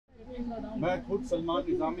मैं खुद सलमान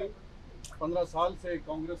निज़ामी 15 साल से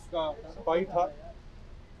कांग्रेस का सिपाही था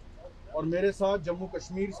और मेरे साथ जम्मू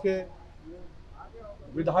कश्मीर के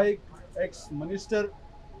विधायक, एक्स मिनिस्टर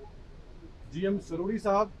GM सरोरी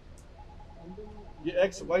साहब, ये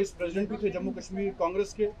एक्स वाइस प्रेसिडेंट भी थे जम्मू कश्मीर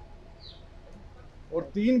कांग्रेस के और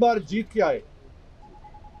 3 बार जीत के आए।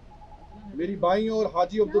 मेरी बाईं और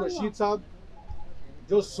हाजी अब्दुल रशीद साहब,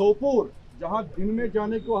 जो सोपोर, जहां दिन में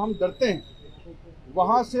जाने को हम डरते हैं,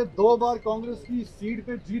 वहां से 2 बार कांग्रेस की सीट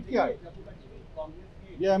पे जीत के आए।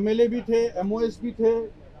 ये MLA भी थे, MOS भी थे,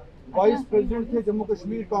 वाइस प्रेसिडेंट थे जम्मू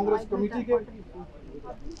कश्मीर कांग्रेस कमेटी के।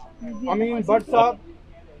 अमीन भट्ट साहब,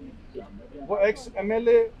 वो एक्स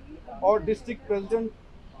MLA और डिस्ट्रिक्ट प्रेसिडेंट,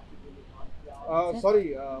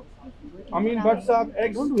 अमीन भट्ट साहब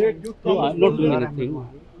x state youth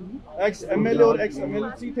x MLA और एक्स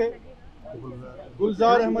MLC थे।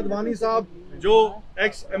 गुलजार अहमद वानी साहब, जो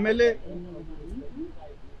एक्स MLA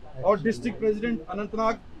और डिस्ट्रिक्ट प्रेसिडेंट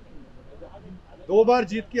अनंतनाग, 2 बार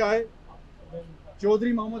जीत के आए।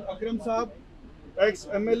 चौधरी मोहम्मद अकरम साहब, एक्स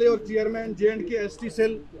MLA और चेयरमैन J&K ST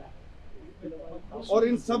सेल। और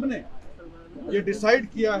इन सब ने ये डिसाइड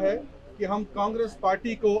किया है कि हम कांग्रेस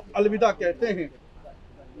पार्टी को अलविदा कहते हैं।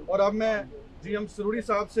 और अब मैं GM सरोरी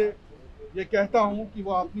साहब से ये कहता हूं कि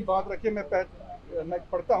वो अपनी बात रखे। मैं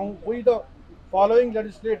पढ़ता हूं। We the following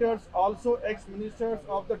legislators also x ministers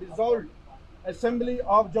of the dissolved assembly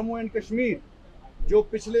of Jammu and Kashmir, जो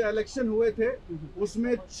पिछले इलेक्शन हुए थे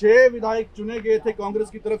उसमें 6 विधायक चुने गए थे कांग्रेस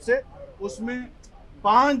की तरफ से। उसमें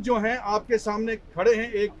 5 जो हैं आपके सामने खड़े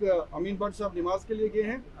हैं। एक अमीन भट्ट साहब नमाज के लिए गए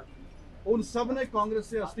हैं। उन सब ने कांग्रेस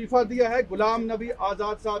से इस्तीफा दिया है गुलाम नबी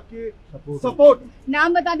आजाद साहब की सपोर्ट।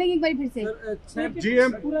 नाम बता देंगे एक बार फिर से।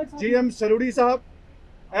 GM सरोरी साहब,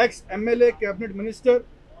 x MLA cabinet minister,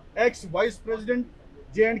 x vice president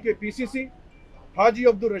J&K PCC। Haji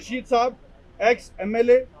Abdul Rashid साहब, x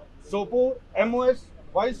MLA Sopore, MOS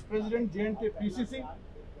vice president J&K PCC।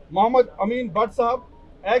 Mohammad अमीन भट्ट साहब,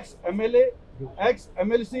 एक्स MLA, एक्स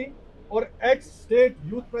MLC और एक्स स्टेट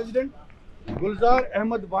यूथ प्रेसिडेंट। गुलजार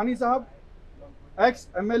अहमद वानी साहब, x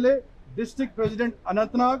MLA, district president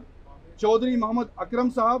Anantnag. Chaudhary Mohammad Akram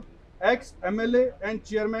साहब, x MLA and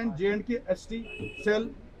chairman J&K ST cell.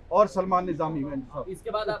 और सलमान निजामी साहब। इसके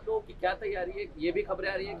बाद आप लोगों की क्या तैयारी है? ये भी खबरें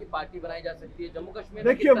आ रही है कि पार्टी बनाई जा सकती है जम्मू कश्मीर।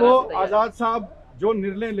 देखिए, वो आजाद साहब जो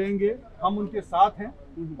निर्णय लेंगे हम उनके साथ हैं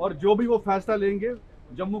और जो भी वो फैसला लेंगे,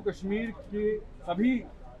 जम्मू कश्मीर के सभी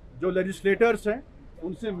जो लेजिस्लेटर्स हैं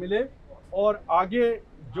उनसे मिले और आगे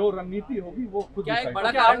जो रणनीति होगी वो खुद। क्या एक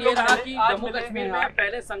बड़ा कारण ये रहा कि जम्मू कश्मीर में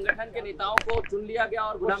पहले संगठन के नेताओं को चुन लिया गया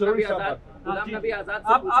और गुलाम नबी आजाद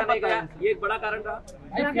से पूछा नहीं गया, ये एक बड़ा कारण रहा?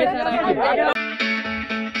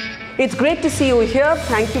 It's great to see you here.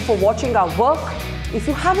 Thank you for watching our work. If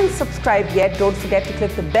you haven't subscribed yet, don't forget to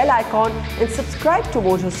click the bell icon and subscribe to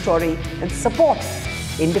Mojo Story and support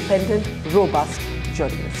independent, robust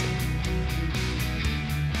journalism.